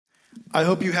I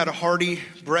hope you had a hearty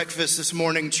breakfast this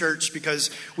morning, church, because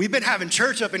we've been having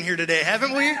church up in here today,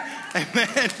 haven't we?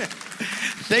 Amen.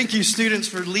 Thank you, students,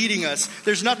 for leading us.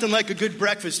 There's nothing like a good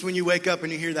breakfast when you wake up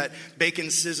and you hear that bacon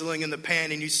sizzling in the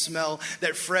pan and you smell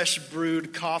that fresh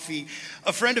brewed coffee.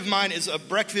 A friend of mine is a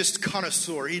breakfast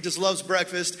connoisseur. He just loves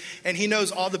breakfast, and he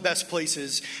knows all the best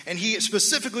places, and he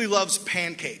specifically loves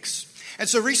pancakes. And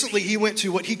so recently he went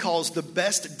to what he calls the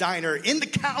best diner in the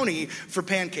county for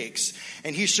pancakes.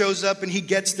 And he shows up and he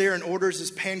gets there and orders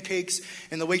his pancakes.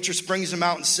 And the waitress brings them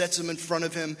out and sets them in front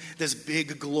of him. This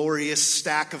big, glorious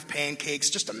stack of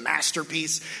pancakes, just a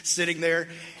masterpiece sitting there.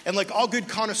 And like all good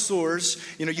connoisseurs,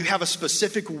 you have a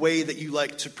specific way that you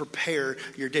like to prepare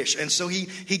your dish. And so he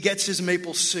gets his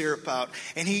maple syrup out.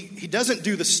 And he doesn't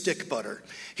do the stick butter.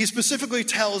 He specifically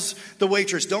tells the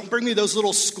waitress, don't bring me those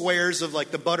little squares of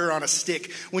like the butter on a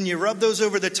stick. When you rub those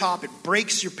over the top, it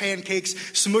breaks your pancakes,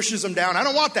 smushes them down. I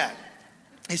don't want that.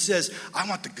 He says, I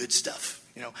want the good stuff.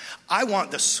 I want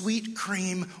the sweet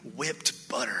cream whipped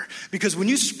butter. Because when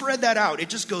you spread that out, it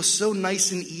just goes so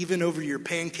nice and even over your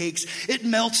pancakes. It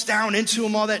melts down into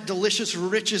them. All that delicious,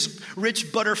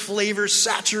 rich butter flavor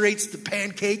saturates the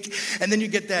pancake. And then you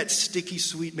get that sticky,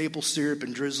 sweet maple syrup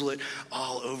and drizzle it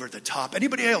all over the top.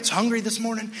 Anybody else hungry this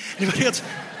morning? Anybody else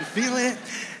feeling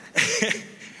it?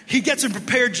 He gets them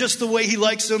prepared just the way he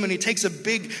likes them, and he takes a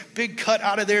big cut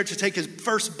out of there to take his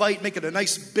first bite, make it a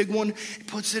nice big one. He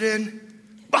puts it in.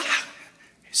 Bah!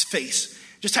 His face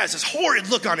just has this horrid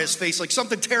look on his face, like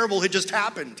something terrible had just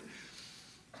happened.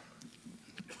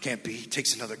 Can't be. He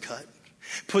takes another cut,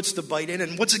 puts the bite in,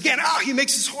 and once again, he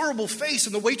makes this horrible face,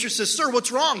 and the waitress says, sir,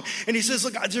 what's wrong? And he says,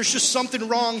 look, there's just something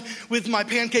wrong with my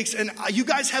pancakes, and you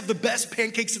guys have the best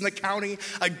pancakes in the county.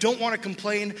 I don't want to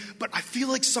complain, but I feel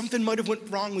like something might have went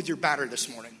wrong with your batter this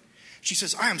morning. She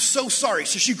says, I am so sorry.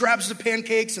 So she grabs the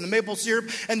pancakes and the maple syrup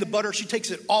and the butter. She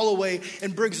takes it all away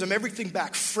and brings them everything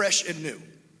back fresh and new.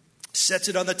 Sets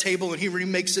it on the table, and he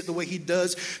remakes it the way he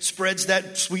does. Spreads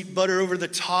that sweet butter over the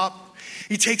top.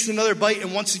 He takes another bite,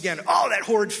 and once again, that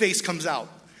horrid face comes out.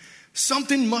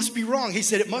 Something must be wrong. He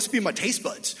said, it must be my taste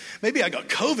buds. Maybe I got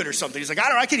COVID or something. He's like,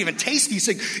 I can't even taste these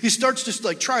things. He starts just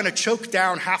like trying to choke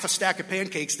down half a stack of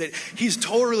pancakes that he's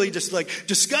totally just like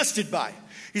disgusted by.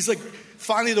 He's like,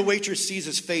 finally the waitress sees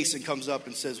his face and comes up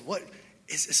and says, what?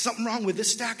 Is something wrong with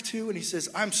this stack too? And he says,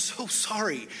 I'm so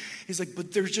sorry. He's like,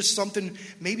 but there's just something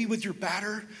maybe with your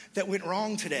batter that went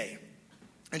wrong today.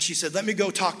 And she said, let me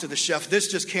go talk to the chef. This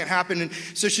just can't happen. And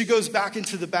so she goes back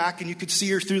into the back, and you could see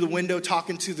her through the window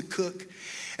talking to the cook.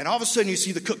 And all of a sudden you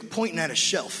see the cook pointing at a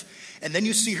shelf. And then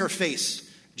you see her face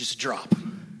just drop.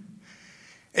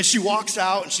 And she walks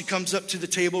out, and she comes up to the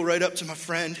table right up to my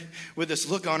friend with this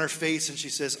look on her face. And she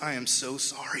says, I am so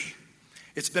sorry.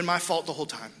 It's been my fault the whole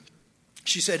time.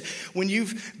 She said, when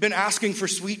you've been asking for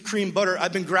sweet cream butter,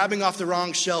 I've been grabbing off the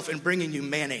wrong shelf and bringing you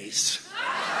mayonnaise.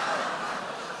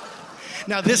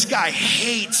 Now, this guy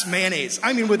hates mayonnaise.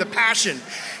 I mean, with a passion.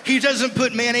 He doesn't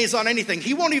put mayonnaise on anything.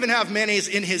 He won't even have mayonnaise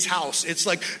in his house. It's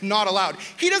like not allowed.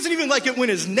 He doesn't even like it when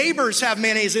his neighbors have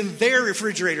mayonnaise in their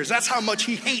refrigerators. That's how much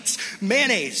he hates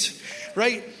mayonnaise,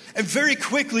 right? And very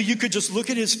quickly, you could just look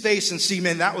at his face and see,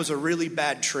 man, that was a really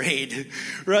bad trade,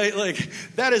 right? Like,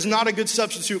 that is not a good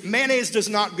substitute. Mayonnaise does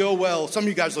not go well. Some of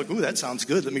you guys are like, ooh, that sounds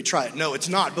good. Let me try it. No, it's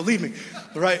not. Believe me,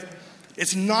 right?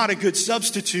 It's not a good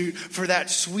substitute for that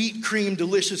sweet cream,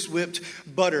 delicious whipped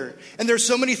butter. And there's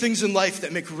so many things in life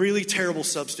that make really terrible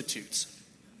substitutes.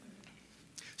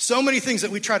 So many things that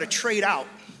we try to trade out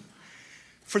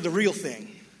for the real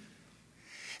thing.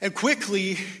 And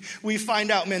quickly, we find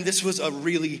out, man, this was a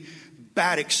really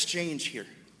bad exchange here.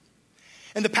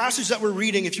 And the passage that we're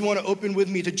reading, if you want to open with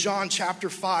me to John chapter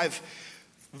 5,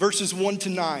 verses 1 to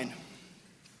 9.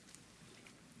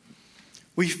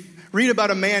 We read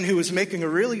about a man who was making a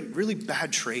really, really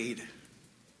bad trade.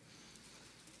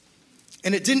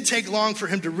 And it didn't take long for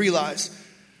him to realize,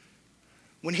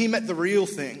 when he met the real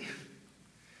thing,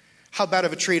 how bad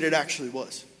of a trade it actually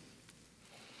was.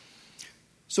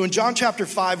 So in John chapter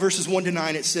 5, verses 1 to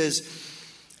 9, it says,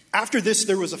 after this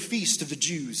there was a feast of the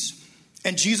Jews,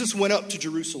 and Jesus went up to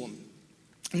Jerusalem.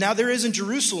 Now there is in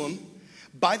Jerusalem,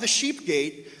 by the sheep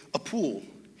gate, a pool,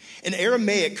 in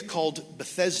Aramaic called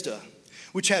Bethesda,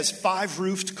 which has 5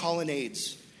 roofed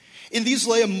colonnades. In these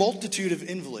lay a multitude of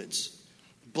invalids,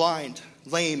 blind,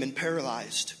 lame, and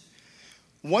paralyzed.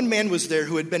 One man was there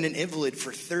who had been an invalid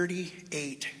for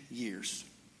 38 years.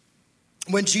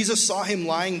 When Jesus saw him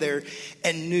lying there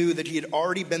and knew that he had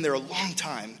already been there a long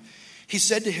time, he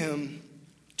said to him,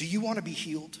 do you want to be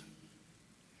healed?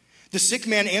 The sick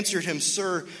man answered him,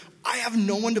 sir, I have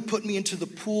no one to put me into the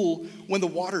pool when the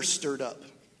water's stirred up.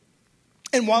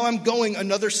 And while I'm going,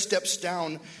 another steps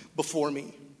down before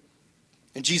me.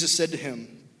 And Jesus said to him,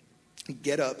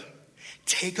 get up,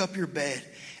 take up your bed,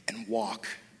 and walk.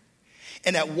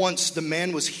 And at once the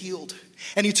man was healed,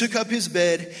 and he took up his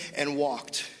bed and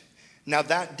walked. Now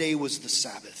that day was the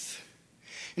Sabbath.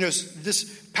 You know,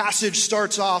 this passage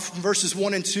starts off in verses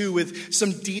 1 and 2 with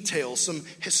some details, some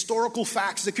historical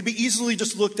facts that could be easily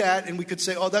just looked at, and we could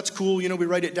say, oh, that's cool, you know, we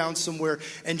write it down somewhere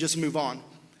and just move on.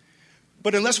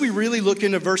 But unless we really look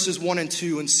into verses 1 and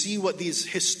 2 and see what these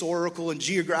historical and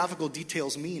geographical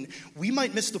details mean, we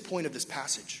might miss the point of this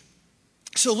passage.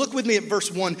 So look with me at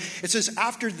verse 1. It says,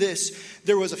 after this,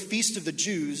 there was a feast of the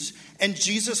Jews, and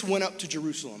Jesus went up to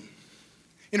Jerusalem.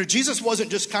 You know, Jesus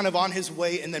wasn't just kind of on his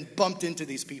way and then bumped into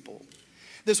these people.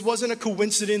 This wasn't a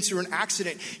coincidence or an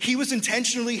accident. He was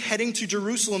intentionally heading to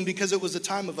Jerusalem because it was a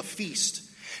time of a feast.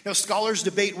 Now, scholars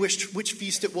debate which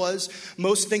feast it was.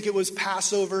 Most think it was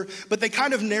Passover, but they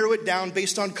kind of narrow it down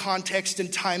based on context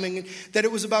and timing, that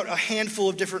it was about a handful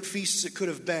of different feasts it could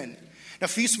have been. Now,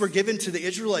 feasts were given to the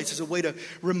Israelites as a way to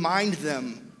remind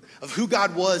them of who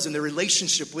God was and their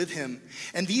relationship with him.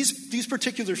 And these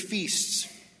particular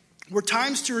feasts were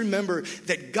times to remember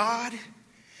that God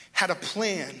had a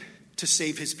plan to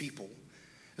save his people.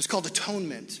 It was called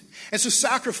atonement. And so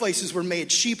sacrifices were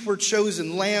made. Sheep were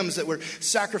chosen, lambs that were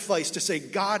sacrificed to say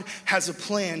God has a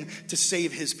plan to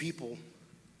save his people.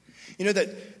 You know,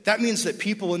 that means that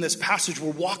people in this passage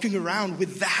were walking around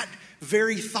with that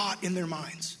very thought in their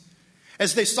minds.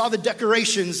 As they saw the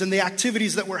decorations and the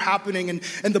activities that were happening and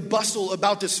the bustle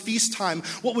about this feast time,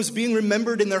 what was being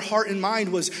remembered in their heart and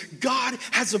mind was God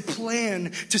has a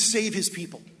plan to save his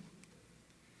people.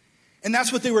 And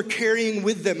that's what they were carrying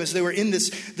with them as they were in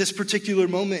this particular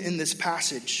moment in this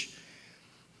passage.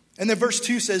 And then verse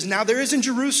 2 says, now there is in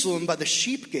Jerusalem by the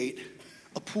sheep gate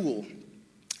a pool,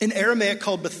 in Aramaic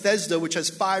called Bethesda, which has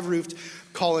 5 roofed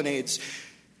colonnades.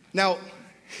 Now,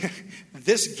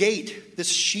 this gate, this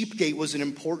sheep gate, was an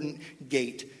important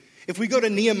gate. If we go to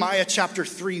Nehemiah chapter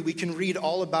 3, we can read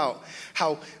all about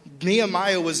how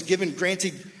Nehemiah was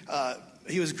granted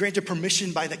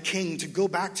permission by the king to go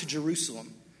back to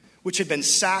Jerusalem, which had been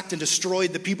sacked and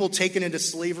destroyed, the people taken into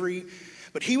slavery.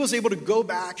 But he was able to go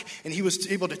back, and he was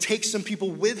able to take some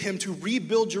people with him to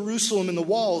rebuild Jerusalem and the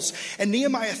walls. And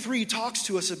Nehemiah 3 talks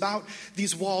to us about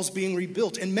these walls being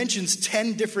rebuilt and mentions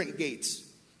 10 different gates.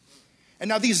 And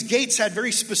now these gates had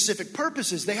very specific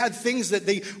purposes. They had things that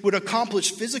they would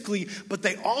accomplish physically, but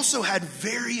they also had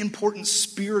very important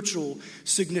spiritual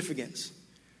significance.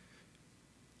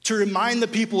 To remind the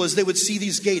people as they would see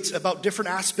these gates about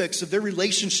different aspects of their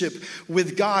relationship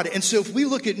with God. And so if we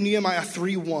look at Nehemiah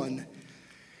 3:1,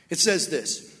 it says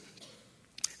this,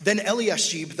 then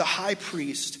Eliashib, the high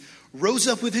priest, rose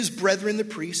up with his brethren, the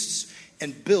priests,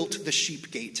 and built the sheep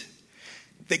gate.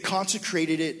 They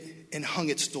consecrated it and hung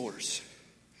its doors.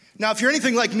 Now, if you're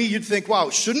anything like me, you'd think,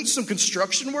 wow, shouldn't some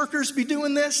construction workers be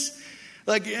doing this?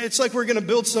 Like, it's like we're going to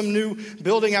build some new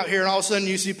building out here, and all of a sudden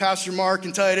you see Pastor Mark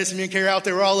and Titus and me and Carrie out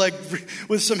there, we're all like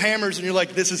with some hammers, and you're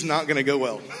like, this is not going to go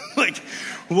well. Like,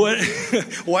 what?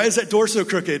 Why is that door so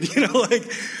crooked? You know,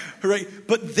 like, right?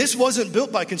 But this wasn't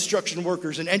built by construction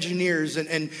workers and engineers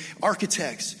and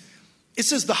architects. It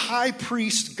says the high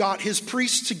priest got his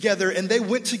priests together, and they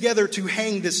went together to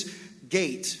hang this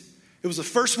gate. It was the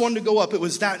first one to go up. It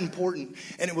was that important.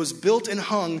 And it was built and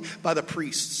hung by the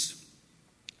priests.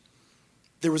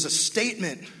 There was a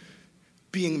statement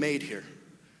being made here.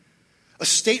 A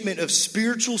statement of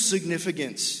spiritual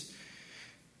significance.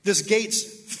 This gate's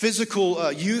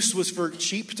physical use was for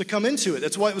sheep to come into it.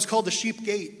 That's why it was called the sheep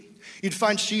gate. You'd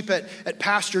find sheep at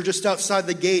pasture just outside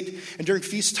the gate. And during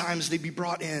feast times, they'd be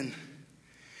brought in.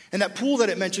 And that pool that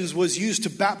it mentions was used to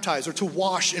baptize or to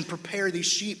wash and prepare these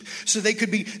sheep so they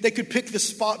could pick the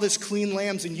spotless, clean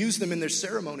lambs and use them in their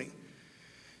ceremony.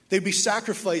 They'd be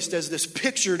sacrificed as this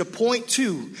picture to point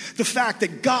to the fact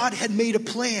that God had made a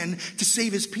plan to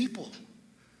save his people.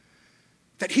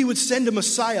 That he would send a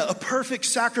Messiah, a perfect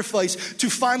sacrifice to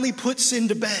finally put sin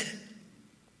to bed.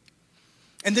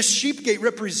 And this sheep gate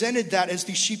represented that as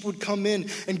these sheep would come in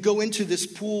and go into this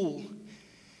pool.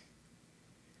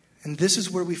 And this is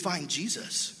where we find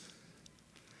Jesus.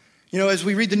 You know, as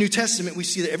we read the New Testament, we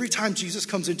see that every time Jesus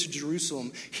comes into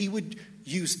Jerusalem, he would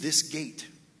use this gate.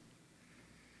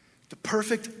 The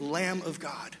perfect Lamb of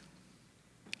God.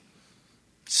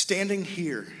 Standing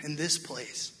here in this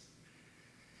place.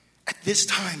 At this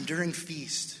time during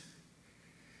feast.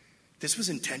 This was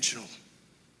intentional.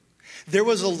 There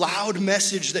was a loud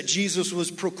message that Jesus was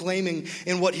proclaiming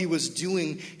in what he was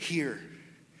doing here.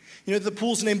 You know, the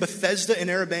pool's name Bethesda in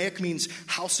Aramaic means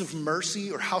house of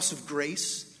mercy or house of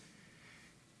grace.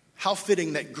 how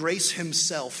fitting that grace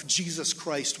himself, Jesus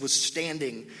Christ, was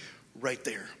standing right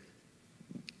there.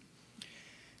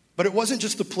 But it wasn't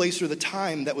just the place or the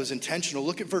time that was intentional.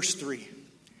 Look at verse 3.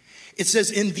 It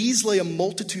says, "In these lay a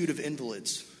multitude of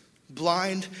invalids,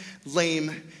 blind,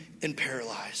 lame, and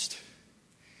paralyzed."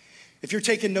 If you're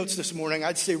taking notes this morning,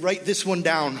 I'd say write this one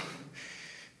down.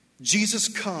 Jesus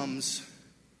comes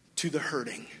to the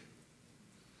hurting.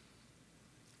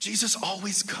 Jesus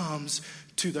always comes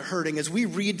to the hurting. As we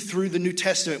read through the New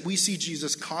Testament, we see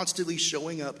Jesus constantly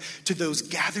showing up to those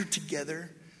gathered together,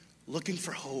 looking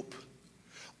for hope.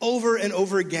 Over and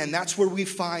over again, that's where we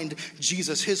find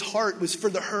Jesus. His heart was for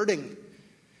the hurting.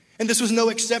 And this was no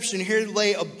exception. Here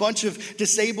lay a bunch of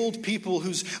disabled people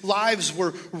whose lives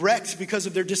were wrecked because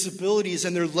of their disabilities,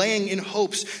 and they're laying in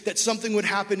hopes that something would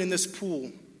happen in this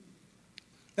pool.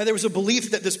 Now, there was a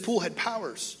belief that this pool had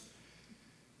powers,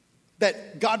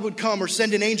 that God would come or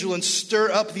send an angel and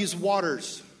stir up these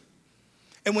waters.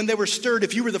 And when they were stirred,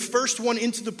 if you were the first one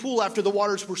into the pool after the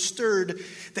waters were stirred,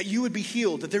 that you would be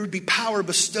healed, that there would be power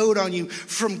bestowed on you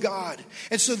from God.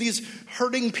 And so these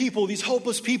hurting people, these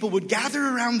hopeless people would gather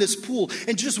around this pool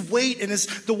and just wait. And as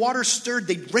the water stirred,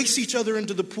 they'd race each other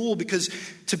into the pool because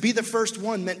to be the first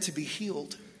one meant to be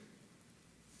healed.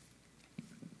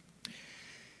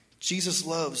 Jesus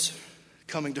loves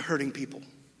coming to hurting people.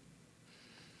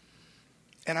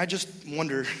 And I just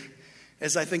wonder,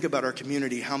 as I think about our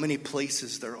community, how many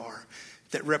places there are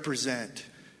that represent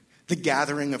the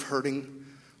gathering of hurting,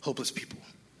 hopeless people.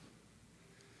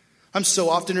 I'm so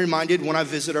often reminded when I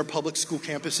visit our public school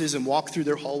campuses and walk through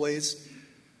their hallways,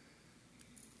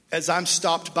 as I'm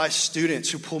stopped by students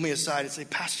who pull me aside and say,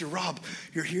 "Pastor Rob,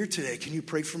 you're here today. Can you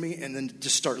pray for me?" And then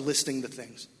just start listing the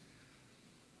things.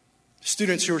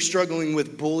 Students who are struggling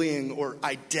with bullying or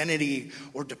identity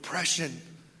or depression,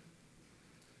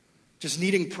 just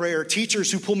needing prayer.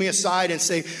 Teachers who pull me aside and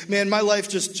say, "Man, my life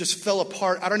just fell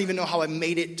apart. I don't even know how I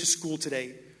made it to school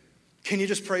today. Can you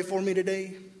just pray for me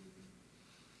today?"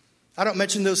 I don't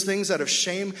mention those things out of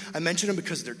shame. I mention them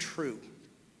because they're true.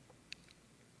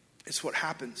 It's what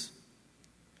happens.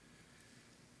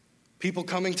 People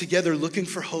coming together looking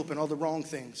for hope in all the wrong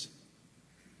things.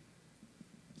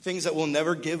 Things that will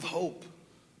never give hope.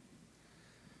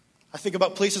 I think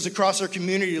about places across our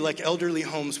community like elderly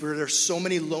homes where there's so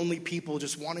many lonely people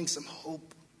just wanting some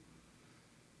hope.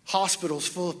 Hospitals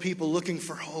full of people looking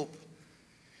for hope.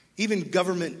 Even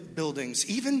government buildings.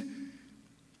 Even,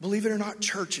 believe it or not,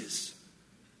 churches.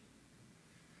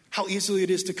 How easily it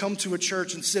is to come to a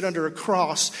church and sit under a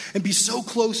cross and be so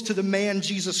close to the man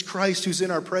Jesus Christ who's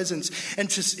in our presence, and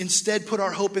to instead put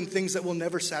our hope in things that will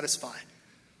never satisfy.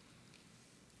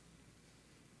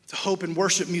 To hope and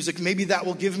worship music, maybe that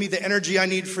will give me the energy I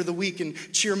need for the week and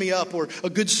cheer me up, or a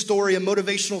good story, a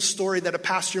motivational story that a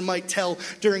pastor might tell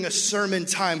during a sermon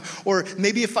time, or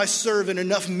maybe if I serve in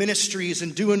enough ministries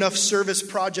and do enough service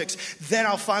projects, then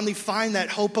I'll finally find that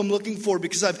hope I'm looking for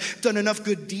because I've done enough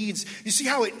good deeds. You see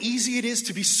how easy it is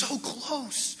to be so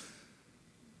close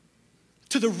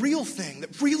to the real thing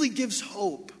that really gives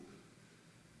hope,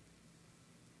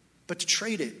 but to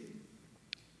trade it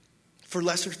for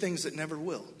lesser things that never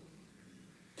will.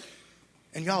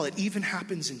 And y'all, it even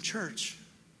happens in church.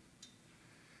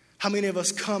 How many of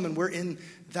us come and we're in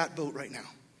that boat right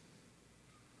now?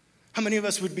 How many of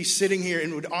us would be sitting here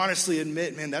and would honestly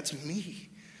admit, "Man, that's me.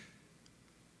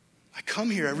 I come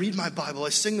here, I read my Bible, I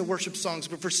sing the worship songs,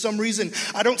 but for some reason,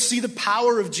 I don't see the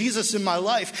power of Jesus in my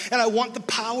life, and I want the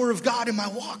power of God in my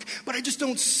walk, but I just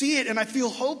don't see it, and I feel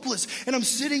hopeless, and I'm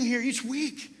sitting here each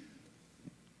week."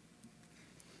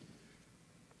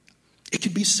 It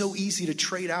can be so easy to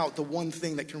trade out the one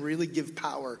thing that can really give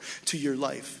power to your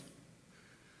life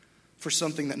for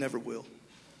something that never will.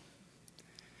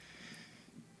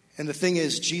 And the thing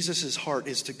is, Jesus' heart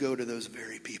is to go to those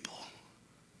very people.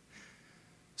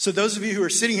 So those of you who are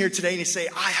sitting here today and you say,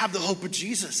 "I have the hope of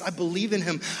Jesus. I believe in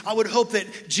him." I would hope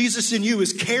that Jesus in you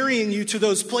is carrying you to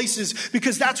those places,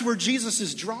 because that's where Jesus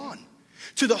is drawn.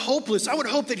 To the hopeless. I would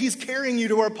hope that he's carrying you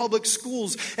to our public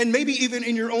schools, and maybe even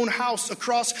in your own house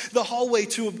across the hallway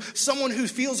to someone who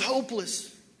feels hopeless.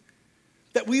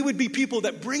 That we would be people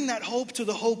that bring that hope to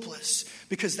the hopeless,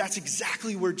 because that's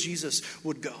exactly where Jesus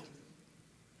would go.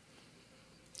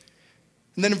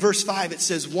 And then in verse 5 it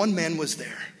says, "One man was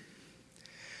there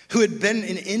who had been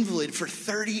an invalid for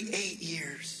 38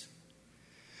 years.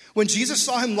 When Jesus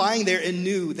saw him lying there and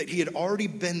knew that he had already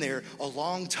been there a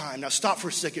long time." Now stop for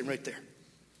a second right there.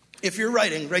 If you're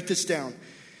writing, write this down.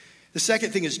 The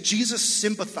second thing is Jesus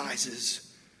sympathizes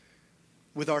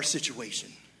with our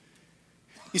situation.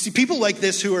 You see, people like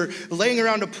this who are laying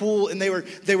around a pool and they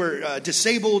were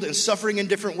disabled and suffering in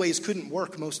different ways couldn't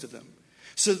work, most of them.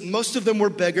 So most of them were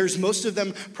beggars. Most of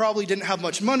them probably didn't have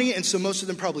much money, and so most of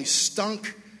them probably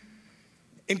stunk.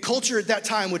 And culture at that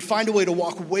time would find a way to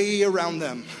walk way around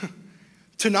them,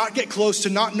 to not get close, to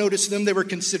not notice them. They were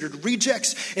considered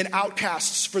rejects and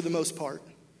outcasts for the most part.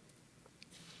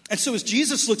 And so as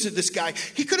Jesus looks at this guy,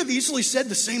 he could have easily said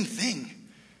the same thing.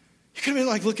 He could have been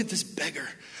like, look at this beggar.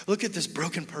 Look at this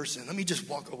broken person. Let me just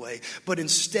walk away. But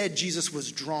instead, Jesus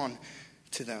was drawn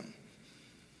to them.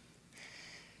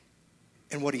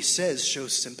 And what he says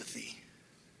shows sympathy.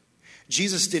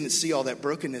 Jesus didn't see all that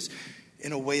brokenness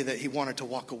in a way that he wanted to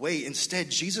walk away. Instead,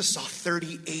 Jesus saw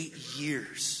 38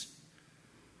 years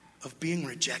of being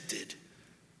rejected.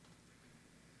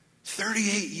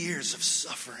 38 years of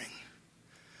suffering.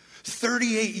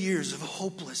 38 years of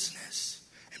hopelessness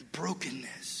and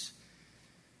brokenness.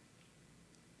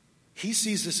 He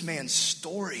sees this man's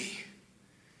story.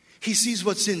 He sees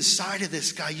what's inside of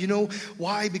this guy. You know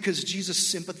why? Because Jesus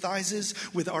sympathizes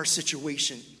with our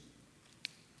situation.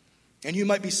 And you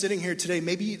might be sitting here today,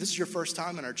 maybe this is your first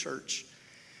time in our church.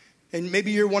 And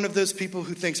maybe you're one of those people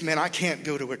who thinks, man, I can't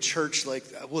go to a church like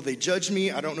that. Will they judge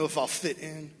me? I don't know if I'll fit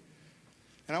in.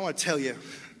 And I want to tell you,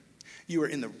 you are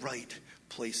in the right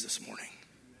place this morning.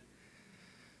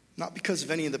 Not because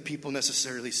of any of the people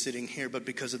necessarily sitting here, but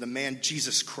because of the man,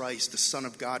 Jesus Christ, the Son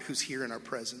of God, who's here in our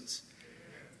presence.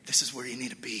 This is where you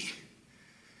need to be.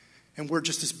 And we're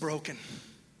just as broken.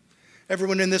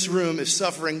 Everyone in this room is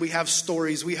suffering. We have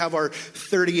stories. We have our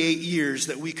 38 years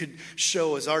that we could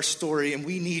show as our story. And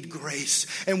we need grace.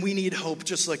 And we need hope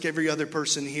just like every other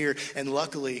person here. And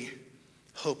luckily,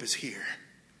 hope is here.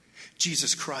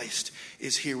 Jesus Christ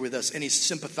is here with us. And he's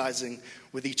sympathizing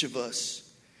with each of us.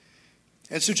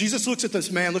 And so Jesus looks at this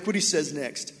man. Look what he says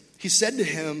next. He said to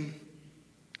him,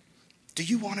 do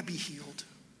you want to be healed?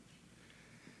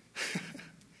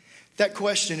 That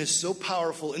question is so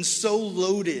powerful and so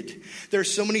loaded. There are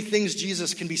so many things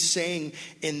Jesus can be saying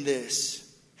in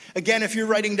this. Again, if you're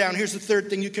writing down, here's the third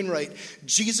thing you can write.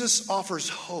 Jesus offers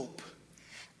hope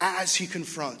as he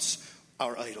confronts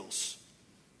our idols.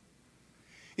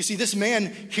 You see, this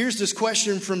man hears this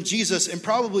question from Jesus and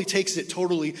probably takes it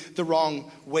totally the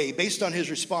wrong way. Based on his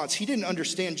response, he didn't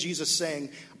understand Jesus saying,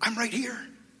 I'm right here.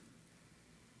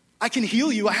 I can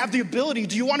heal you. I have the ability.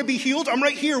 Do you want to be healed? I'm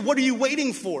right here. What are you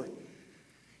waiting for?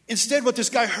 Instead, what this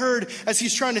guy heard as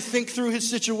he's trying to think through his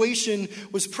situation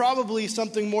was probably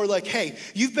something more like, hey,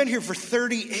 you've been here for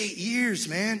 38 years,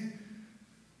 man.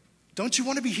 Don't you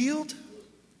want to be healed?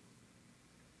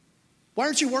 Why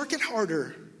aren't you working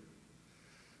harder?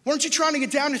 Why aren't you trying to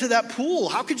get down into that pool?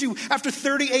 How could you, after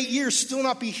 38 years, still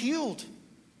not be healed?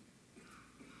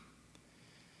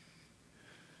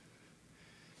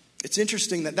 It's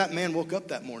interesting that that man woke up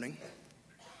that morning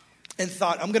and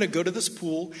thought, I'm going to go to this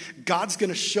pool, God's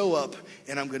going to show up,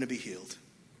 and I'm going to be healed.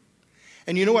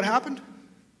 And you know what happened?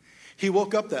 He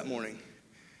woke up that morning.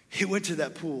 He went to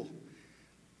that pool.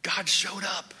 God showed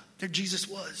up. There Jesus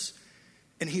was.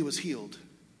 And he was healed.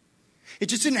 It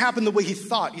just didn't happen the way he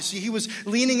thought. You see, he was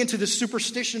leaning into the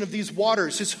superstition of these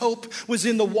waters. His hope was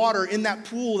in the water, in that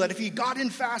pool, that if he got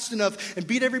in fast enough and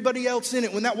beat everybody else in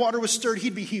it, when that water was stirred,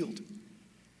 he'd be healed.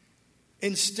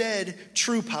 Instead,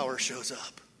 true power shows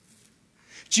up.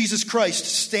 Jesus Christ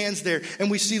stands there, and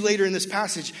we see later in this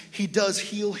passage, he does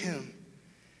heal him.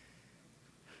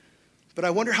 But I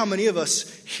wonder how many of us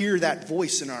hear that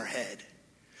voice in our head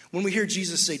when we hear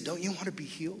Jesus say, don't you want to be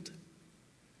healed?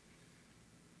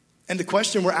 And the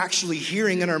question we're actually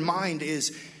hearing in our mind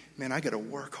is, man, I got to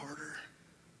work harder.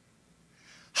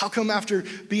 How come after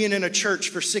being in a church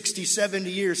for 60,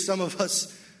 70 years, some of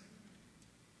us,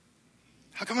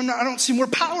 how come I don't see more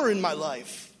power in my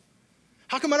life?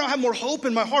 How come I don't have more hope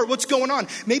in my heart? What's going on?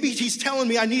 Maybe he's telling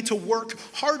me I need to work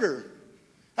harder.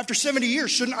 After 70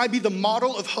 years, shouldn't I be the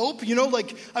model of hope? You know,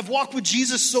 like I've walked with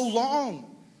Jesus so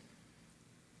long.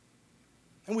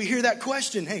 And we hear that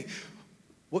question, hey,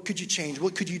 what could you change?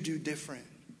 What could you do different?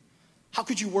 How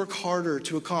could you work harder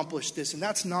to accomplish this? And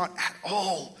that's not at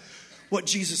all what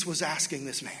Jesus was asking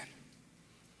this man.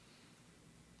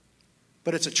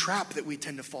 But it's a trap that we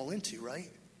tend to fall into, right?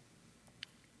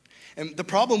 And the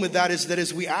problem with that is that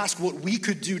as we ask what we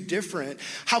could do different,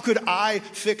 how could I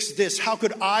fix this? How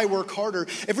could I work harder?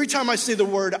 Every time I say the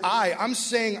word I'm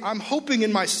saying I'm hoping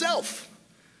in myself.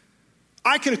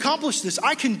 I can accomplish this.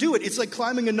 I can do it. It's like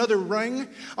climbing another rung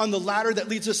on the ladder that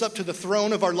leads us up to the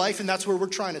throne of our life, and that's where we're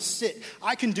trying to sit.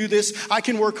 I can do this. I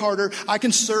can work harder. I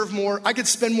can serve more. I could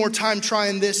spend more time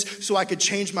trying this so I could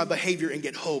change my behavior and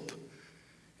get hope.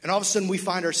 And all of a sudden we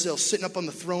find ourselves sitting up on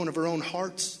the throne of our own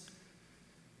hearts,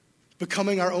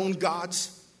 becoming our own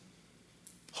gods,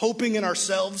 hoping in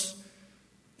ourselves,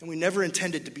 and we never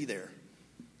intended to be there.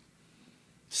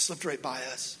 slipped right by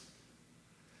us.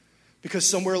 Because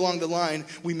somewhere along the line,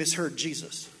 we misheard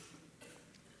Jesus.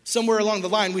 Somewhere along the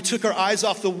line, we took our eyes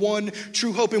off the one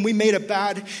true hope and we made a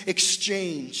bad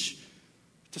exchange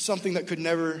to something that could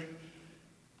never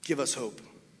give us hope.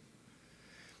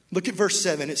 Look at verse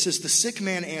 7. It says, the sick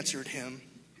man answered him,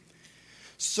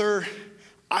 Sir,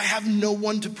 I have no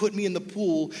one to put me in the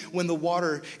pool when the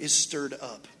water is stirred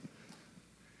up.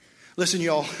 Listen,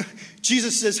 y'all.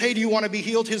 Jesus says, hey, do you want to be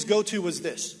healed? His go-to was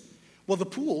this. Well, the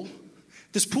pool,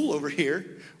 this pool over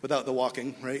here, without the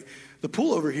walking, right? The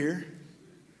pool over here.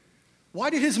 Why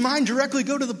did his mind directly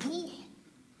go to the pool?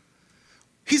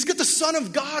 He's got the Son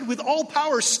of God with all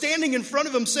power standing in front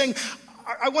of him saying,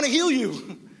 I want to heal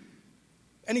you.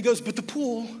 And he goes, but the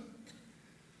pool,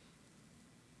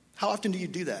 how often do you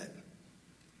do that?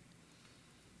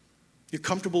 You're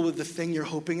comfortable with the thing you're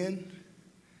hoping in?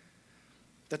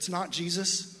 That's not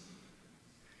Jesus.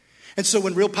 And so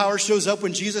when real power shows up,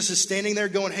 when Jesus is standing there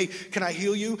going, hey, can I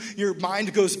heal you? Your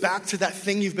mind goes back to that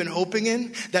thing you've been hoping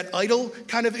in, that idol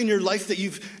kind of in your life that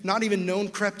you've not even known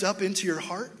crept up into your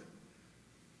heart.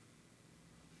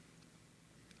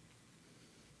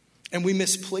 And we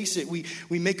misplace it.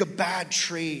 We make a bad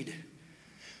trade.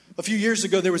 A few years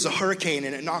ago, there was a hurricane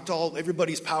and it knocked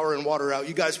everybody's power and water out.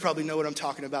 You guys probably know what I'm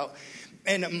talking about.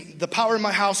 And the power in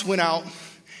my house went out.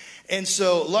 And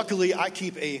so luckily, I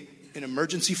keep an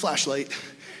emergency flashlight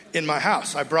in my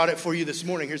house. I brought it for you this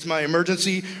morning. Here's my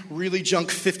emergency, really junk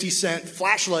 50-cent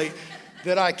flashlight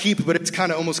that I keep, but it's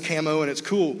kind of almost camo and it's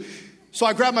cool. So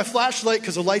I grab my flashlight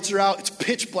because the lights are out. It's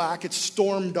pitch black. It's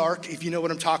storm dark. If you know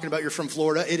what I'm talking about, you're from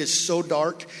Florida. It is so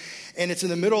dark. And it's in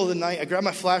the middle of the night. I grab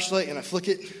my flashlight and I flick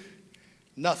it.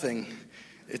 Nothing.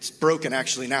 It's broken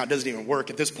actually now. It doesn't even work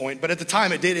at this point. But at the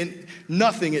time it didn't.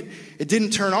 Nothing. It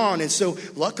didn't turn on. And so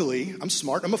luckily, I'm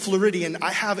smart. I'm a Floridian.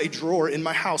 I have a drawer in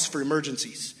my house for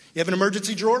emergencies. You have an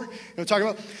emergency drawer? You know what I'm talking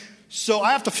about? So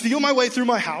I have to feel my way through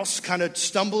my house, kind of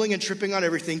stumbling and tripping on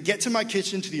everything, get to my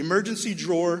kitchen, to the emergency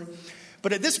drawer.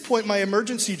 But at this point, my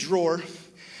emergency drawer,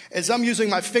 as I'm using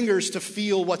my fingers to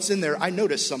feel what's in there, I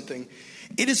notice something.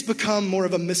 It has become more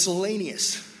of a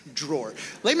miscellaneous drawer.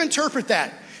 Let me interpret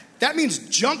that. That means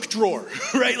junk drawer,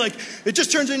 right? Like it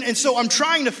just turns in. And so I'm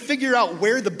trying to figure out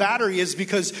where the battery is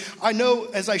because I know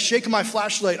as I shake my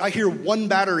flashlight, I hear one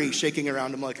battery shaking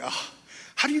around. I'm like, oh,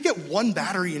 how do you get one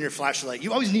battery in your flashlight?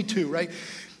 You always need two, right?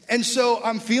 And so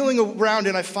I'm feeling around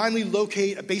and I finally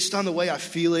locate, based on the way I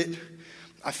feel it,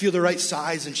 I feel the right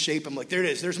size and shape. I'm like, there it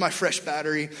is. There's my fresh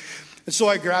battery. And so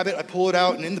I grab it, I pull it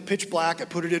out, and in the pitch black, I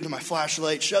put it into my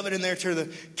flashlight, shove it in there, tear the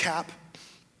cap,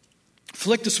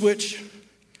 flick the switch,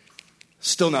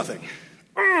 still nothing.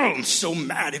 Oh, I'm so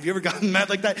mad. Have you ever gotten mad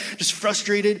like that? Just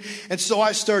frustrated. And so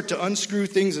I start to unscrew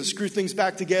things and screw things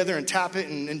back together and tap it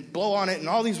and blow on it and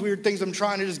all these weird things. I'm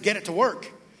trying to just get it to work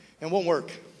and it won't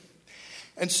work.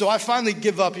 And so I finally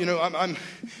give up. You know,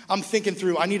 I'm thinking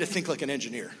through, I need to think like an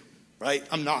engineer. Right?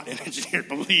 I'm not an engineer,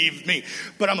 believe me.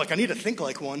 But I'm like, I need to think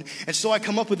like one. And so I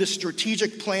come up with this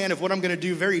strategic plan of what I'm going to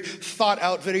do, very thought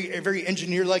out, very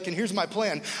engineer-like. And here's my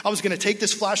plan. I was going to take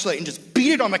this flashlight and just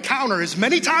beat it on the counter as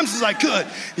many times as I could,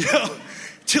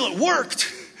 till it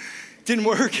worked. Didn't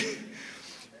work.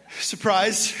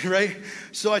 Surprise, right?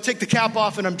 So I take the cap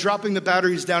off and I'm dropping the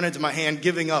batteries down into my hand,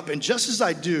 giving up. And just as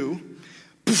I do,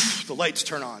 poof, the lights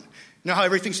turn on. You know how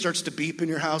everything starts to beep in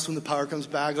your house when the power comes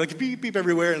back? Like beep, beep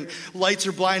everywhere and lights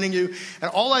are blinding you. And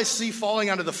all I see falling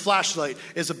out of the flashlight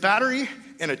is a battery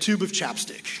and a tube of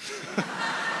chapstick.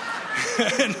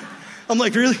 And I'm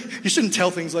like, really? You shouldn't tell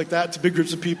things like that to big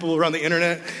groups of people around the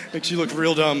internet. Makes you look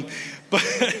real dumb. But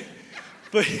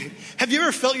have you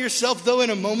ever felt yourself, though,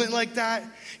 in a moment like that?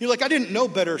 You're like, I didn't know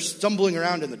better stumbling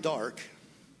around in the dark.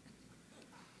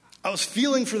 I was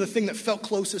feeling for the thing that felt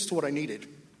closest to what I needed.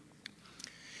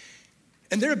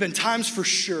 And there have been times for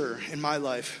sure in my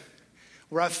life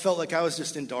where I felt like I was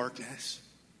just in darkness.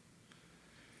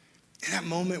 In that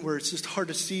moment where it's just hard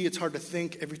to see, it's hard to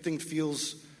think, everything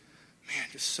feels, man,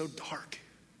 just so dark.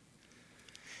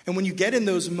 And when you get in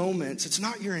those moments, it's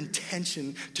not your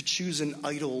intention to choose an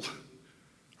idol,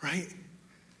 right?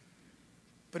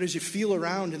 But as you feel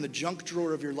around in the junk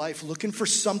drawer of your life, looking for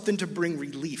something to bring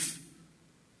relief,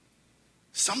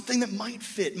 something that might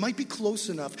fit, might be close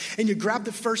enough. And you grab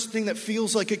the first thing that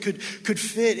feels like it could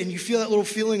fit. And you feel that little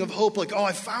feeling of hope, like, oh,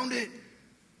 I found it.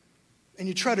 And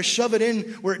you try to shove it in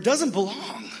where it doesn't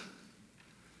belong.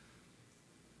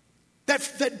 That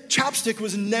chapstick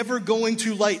was never going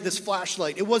to light this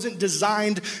flashlight. It wasn't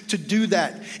designed to do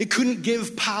that. It couldn't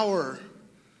give power.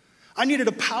 I needed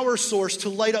a power source to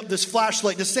light up this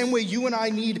flashlight, the same way you and I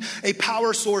need a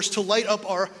power source to light up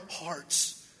our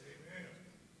hearts.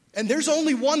 And there's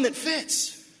only one that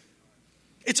fits.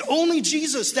 It's only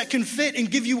Jesus that can fit and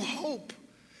give you hope,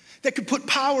 that could put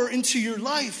power into your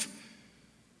life.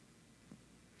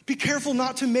 Be careful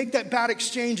not to make that bad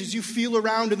exchange as you feel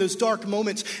around in those dark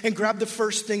moments and grab the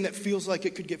first thing that feels like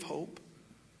it could give hope.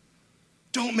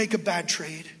 Don't make a bad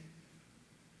trade.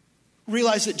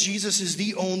 Realize that Jesus is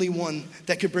the only one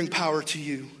that can bring power to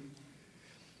you.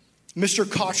 Mr.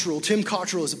 Cottrell, Tim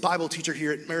Cottrell, is a Bible teacher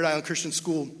here at Merritt Island Christian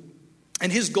School.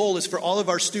 And his goal is for all of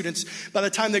our students, by the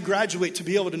time they graduate, to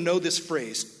be able to know this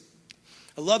phrase.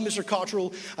 I love Mr.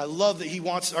 Cottrell. I love that he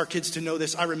wants our kids to know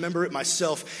this. I remember it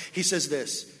myself. He says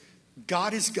this: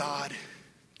 God is God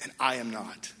and I am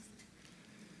not.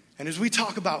 And as we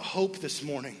talk about hope this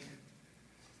morning,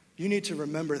 you need to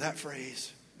remember that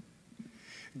phrase.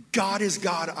 God is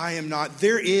God, I am not.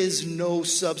 There is no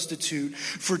substitute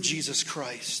for Jesus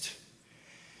Christ.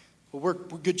 Well, we're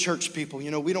good church people.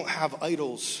 You know, we don't have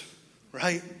idols,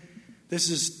 right? This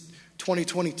is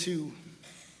 2022.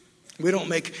 We don't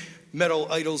make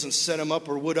metal idols and set them up,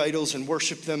 or wood idols and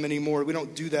worship them anymore. We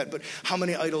don't do that. But how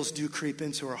many idols do creep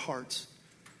into our hearts?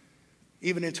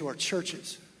 Even into our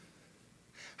churches.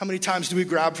 How many times do we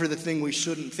grab for the thing we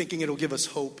shouldn't, thinking it'll give us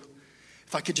hope?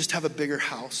 If I could just have a bigger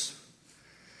house.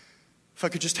 If I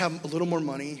could just have a little more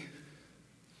money.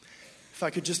 If I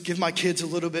could just give my kids a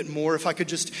little bit more. If I could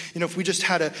just, if we just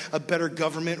had a better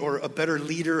government or a better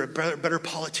leader, a better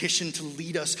politician to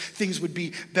lead us, things would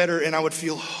be better and I would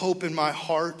feel hope in my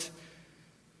heart.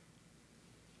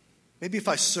 Maybe if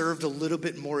I served a little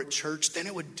bit more at church, then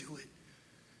it would do it.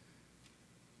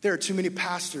 There are too many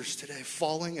pastors today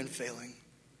falling and failing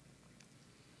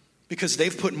because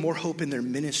they've put more hope in their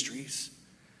ministries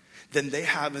than they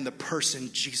have in the person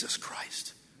Jesus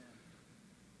Christ.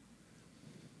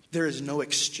 There is no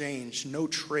exchange, no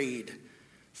trade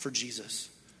for Jesus.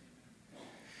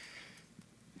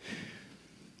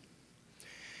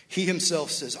 He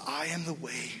himself says, I am the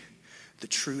way, the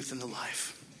truth, and the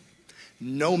life.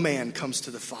 No man comes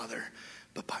to the Father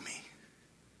but by me.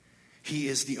 He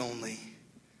is the only.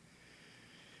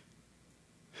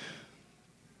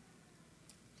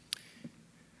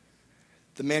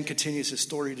 The man continues his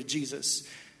story to Jesus.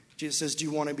 Jesus says, do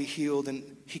you want to be healed?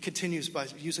 And he continues by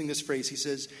using this phrase. He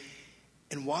says,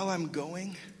 and while I'm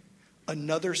going,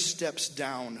 another steps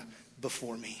down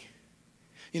before me.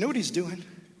 You know what he's doing?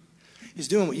 He's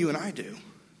doing what you and I do.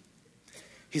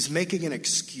 He's making an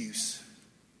excuse.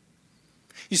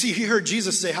 You see, he heard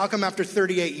Jesus say, how come after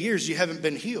 38 years you haven't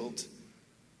been healed?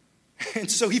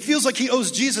 And so he feels like he owes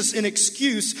Jesus an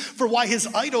excuse for why his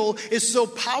idol is so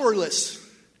powerless.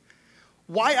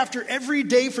 Why after every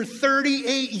day for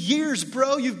 38 years,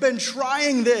 bro, you've been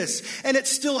trying this and it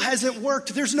still hasn't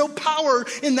worked. There's no power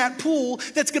in that pool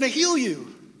that's going to heal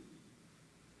you.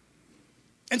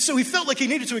 And so he felt like he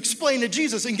needed to explain to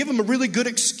Jesus and give him a really good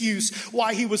excuse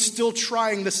why he was still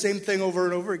trying the same thing over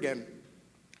and over again.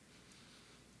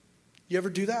 You ever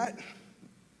do that?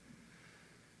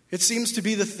 It seems to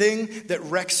be the thing that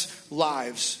wrecks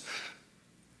lives.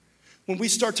 When we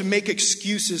start to make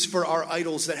excuses for our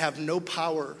idols that have no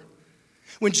power.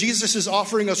 When Jesus is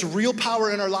offering us real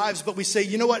power in our lives, but we say,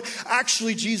 you know what?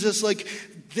 Actually, Jesus,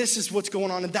 this is what's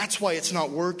going on, and that's why it's not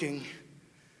working.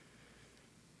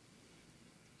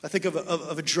 I think of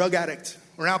a drug addict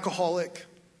or an alcoholic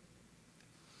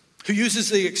who uses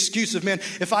the excuse of, man,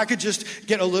 if I could just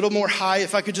get a little more high,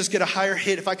 if I could just get a higher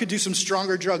hit, if I could do some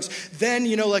stronger drugs, then,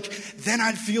 then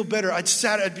I'd feel better. I'd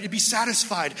be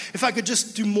satisfied. If I could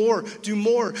just do more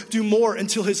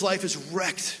until his life is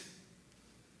wrecked.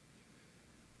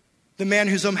 The man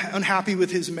who's unhappy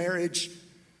with his marriage.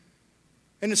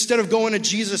 And instead of going to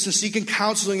Jesus and seeking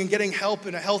counseling and getting help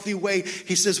in a healthy way,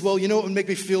 he says, well, you know what would make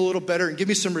me feel a little better and give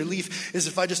me some relief is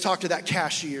if I just talk to that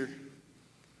cashier.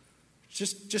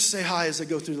 Just say hi as I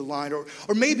go through the line. Or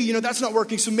maybe, that's not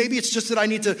working, so maybe it's just that I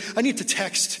need to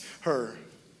text her.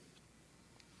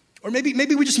 Or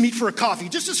maybe we just meet for a coffee,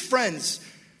 just as friends.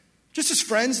 Just as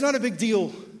friends, not a big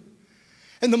deal.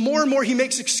 And the more and more he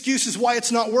makes excuses why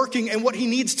it's not working and what he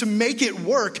needs to make it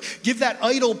work, give that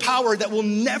idol power that will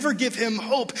never give him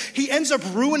hope, he ends up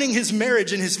ruining his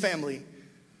marriage and his family.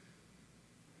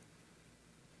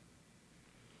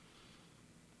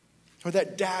 Or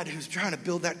that dad who's trying to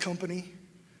build that company.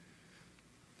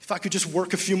 If I could just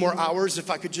work a few more hours, if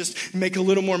I could just make a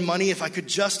little more money, if I could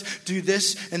just do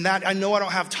this and that. I know I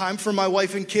don't have time for my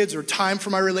wife and kids or time for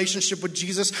my relationship with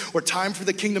Jesus or time for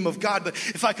the kingdom of God. But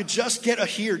if I could just get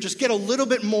just get a little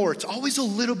bit more. It's always a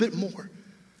little bit more.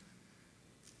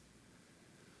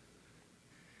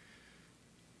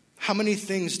 How many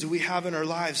things do we have in our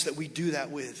lives that we do that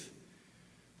with?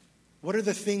 What are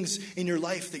the things in your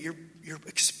life that you're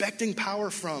expecting power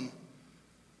from?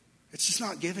 It's just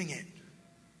not giving it.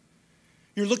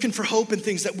 You're looking for hope in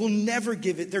things that will never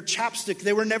give it. They're chapstick.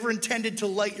 They were never intended to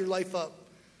light your life up.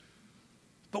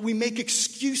 But we make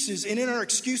excuses, and in our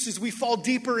excuses, we fall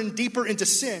deeper and deeper into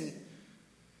sin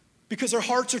because our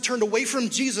hearts are turned away from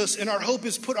Jesus and our hope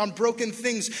is put on broken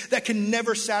things that can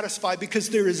never satisfy because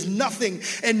there is nothing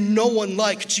and no one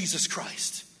like Jesus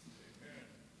Christ.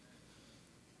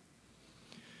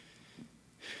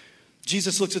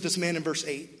 Jesus looks at this man in verse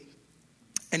 8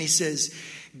 and he says,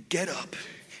 "Get up,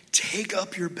 take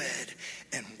up your bed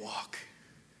and walk."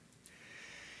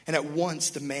 And at once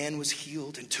the man was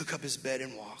healed and took up his bed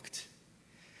and walked.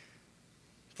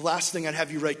 The last thing I'd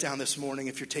have you write down this morning,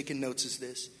 if you're taking notes, is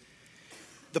this: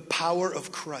 the power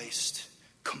of Christ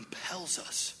compels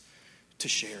us to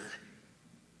share.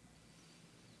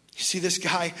 You see, this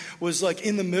guy was like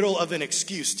in the middle of an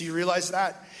excuse. Do you realize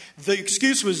that? The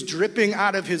excuse was dripping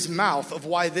out of his mouth of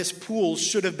why this pool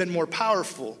should have been more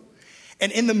powerful.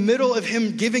 And in the middle of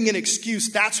him giving an excuse,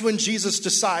 that's when Jesus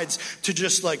decides to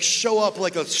just like show up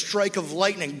like a strike of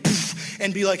lightning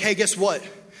and be like, "Hey, guess what?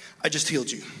 I just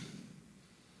healed you.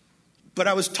 But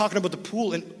I was talking about the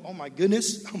pool and oh my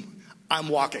goodness, I'm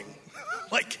walking."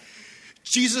 Like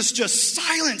Jesus just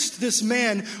silenced this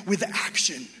man with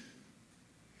action,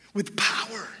 with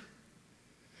power.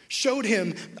 Showed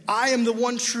him, "I am the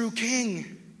one true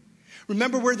king."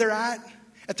 Remember where they're at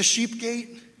the sheep gate?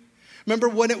 Remember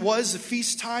when it was the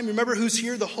feast time? Remember who's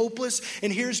here? The hopeless.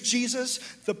 And here's Jesus,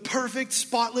 the perfect,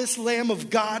 spotless Lamb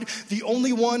of God, the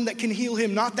only one that can heal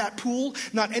him. Not that pool,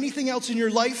 not anything else in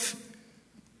your life,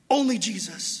 only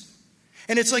Jesus.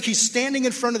 And it's like he's standing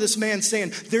in front of this man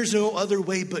saying, "There's no other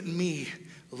way but me.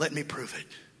 Let me prove it."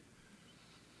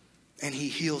 And he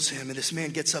heals him, and this man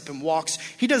gets up and walks.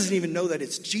 He doesn't even know that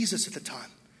it's Jesus at the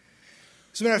time.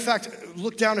 As a matter of fact,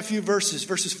 look down a few verses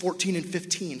 14 and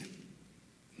 15.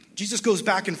 Jesus goes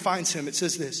back and finds him. It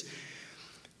says this: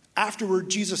 "Afterward,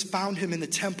 Jesus found him in the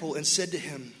temple and said to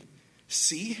him,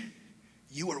 'See,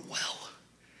 you are well.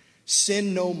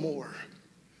 Sin no more.'"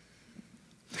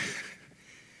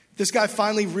 This guy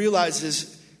finally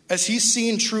realizes, as he's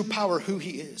seen true power, who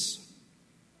he is.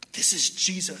 This is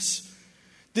Jesus.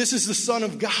 This is the Son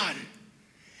of God.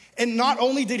 And not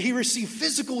only did he receive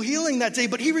physical healing that day,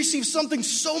 but he received something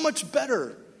so much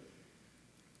better.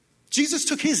 Jesus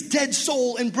took his dead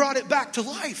soul and brought it back to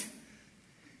life.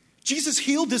 Jesus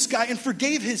healed this guy and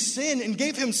forgave his sin and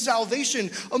gave him salvation,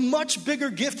 a much bigger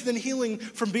gift than healing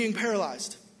from being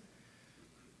paralyzed.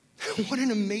 What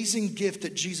an amazing gift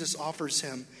that Jesus offers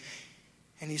him.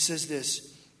 And he says this: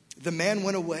 "The man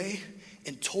went away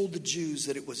and told the Jews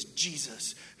that it was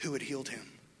Jesus who had healed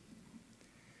him."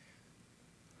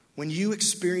 When you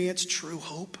experience true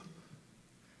hope,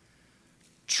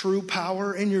 true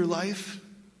power in your life,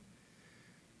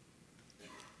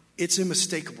 it's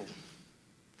unmistakable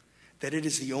that it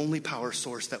is the only power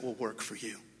source that will work for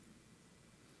you.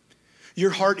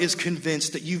 Your heart is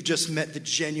convinced that you've just met the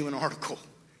genuine article.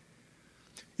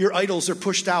 Your idols are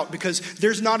pushed out because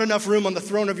there's not enough room on the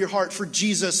throne of your heart for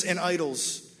Jesus and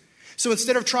idols. So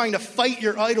instead of trying to fight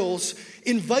your idols,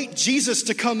 invite Jesus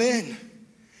to come in.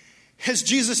 As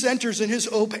Jesus enters and his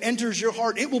hope enters your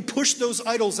heart, it will push those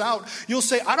idols out. You'll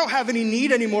say, "I don't have any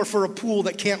need anymore for a pool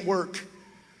that can't work.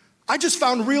 I just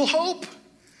found real hope.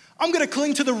 I'm going to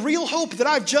cling to the real hope that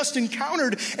I've just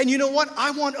encountered. And you know what? I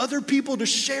want other people to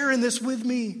share in this with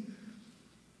me."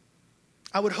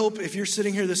 I would hope if you're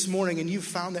sitting here this morning and you've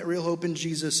found that real hope in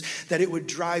Jesus, that it would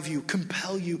drive you,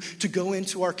 compel you to go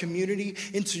into our community,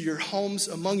 into your homes,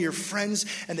 among your friends,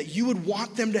 and that you would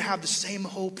want them to have the same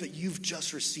hope that you've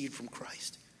just received from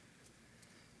Christ.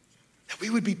 That we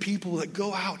would be people that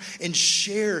go out and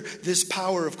share this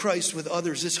power of Christ with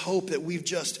others, this hope that we've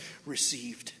just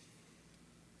received.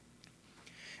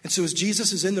 And so as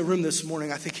Jesus is in the room this morning,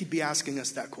 I think he'd be asking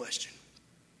us that question.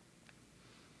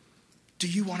 Do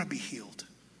you want to be healed?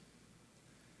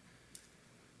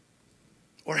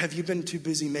 Or have you been too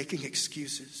busy making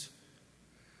excuses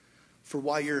for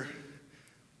why your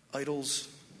idols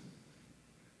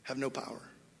have no power?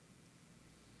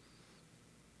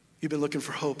 You've been looking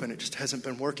for hope and it just hasn't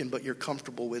been working, but you're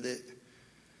comfortable with it.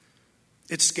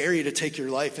 It's scary to take your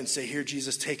life and say, "Here,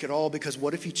 Jesus, take it all," because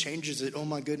what if he changes it? Oh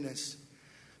my goodness.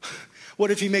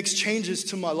 What if he makes changes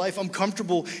to my life? I'm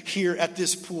comfortable here at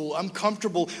this pool. I'm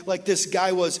comfortable like this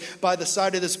guy was by the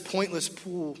side of this pointless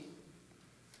pool.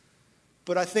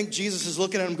 But I think Jesus is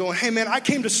looking at him going, "Hey man, I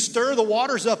came to stir the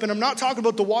waters up." And I'm not talking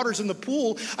about the waters in the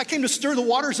pool. I came to stir the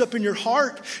waters up in your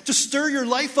heart, to stir your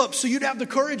life up so you'd have the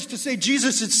courage to say,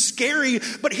 "Jesus, it's scary,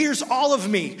 but here's all of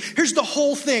me. Here's the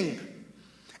whole thing.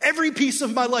 Every piece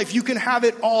of my life, you can have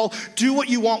it all. Do what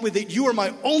you want with it. You are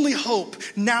my only hope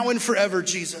now and forever,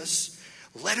 Jesus.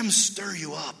 Let him stir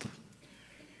you up.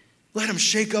 Let him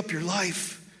shake up your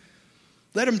life.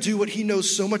 Let him do what he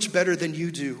knows so much better than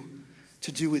you do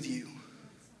to do with you.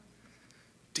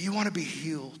 Do you want to be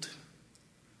healed?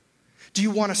 Do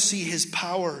you want to see his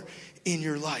power in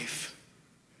your life?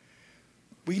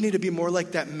 We need to be more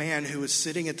like that man who was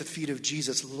sitting at the feet of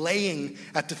Jesus, laying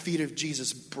at the feet of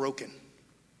Jesus, broken,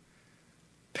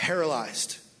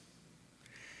 paralyzed.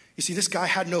 You see, this guy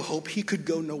had no hope. He could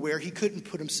go nowhere. He couldn't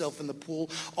put himself in the pool.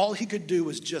 All he could do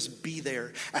was just be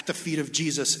there at the feet of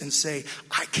Jesus and say,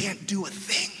 I can't do a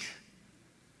thing.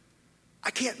 I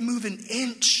can't move an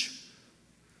inch.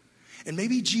 And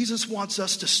maybe Jesus wants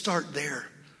us to start there,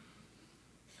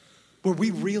 where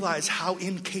we realize how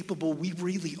incapable we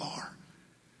really are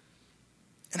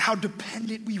and how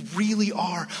dependent we really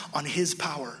are on his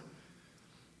power.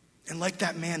 And like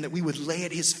that man, that we would lay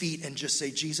at his feet and just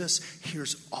say, Jesus,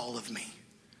 here's all of me.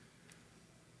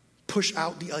 Push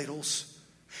out the idols.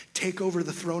 Take over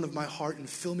the throne of my heart and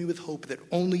fill me with hope that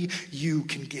only you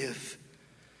can give.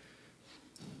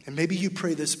 And maybe you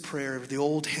pray this prayer of the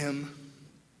old hymn,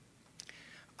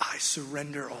 I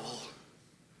surrender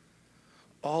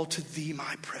all to thee,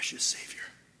 my precious Savior.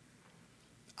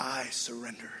 I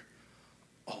surrender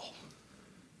all.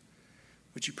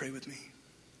 Would you pray with me?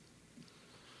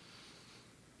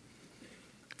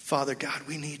 Father God,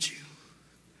 we need you.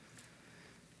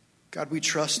 God, we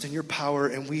trust in your power,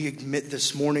 and we admit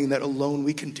this morning that alone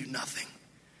we can do nothing.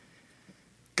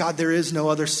 God, there is no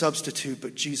other substitute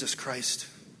but Jesus Christ.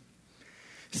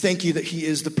 Thank you that he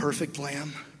is the perfect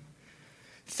Lamb.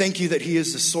 Thank you that he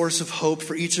is the source of hope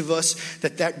for each of us,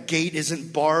 that gate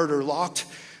isn't barred or locked,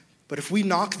 but if we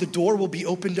knock, the door will be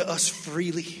open to us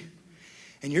freely.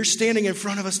 And you're standing in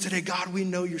front of us today. God, we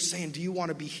know you're saying, do you want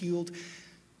to be healed?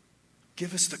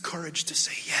 Give us the courage to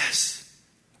say yes.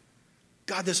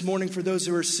 God, this morning for those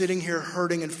who are sitting here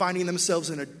hurting and finding themselves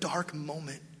in a dark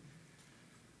moment,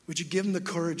 would you give them the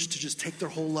courage to just take their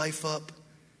whole life up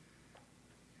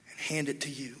and hand it to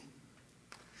you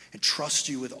and trust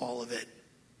you with all of it?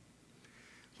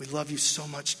 We love you so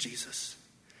much, Jesus.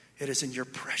 It is in your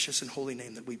precious and holy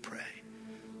name that we pray.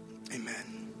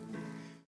 Amen.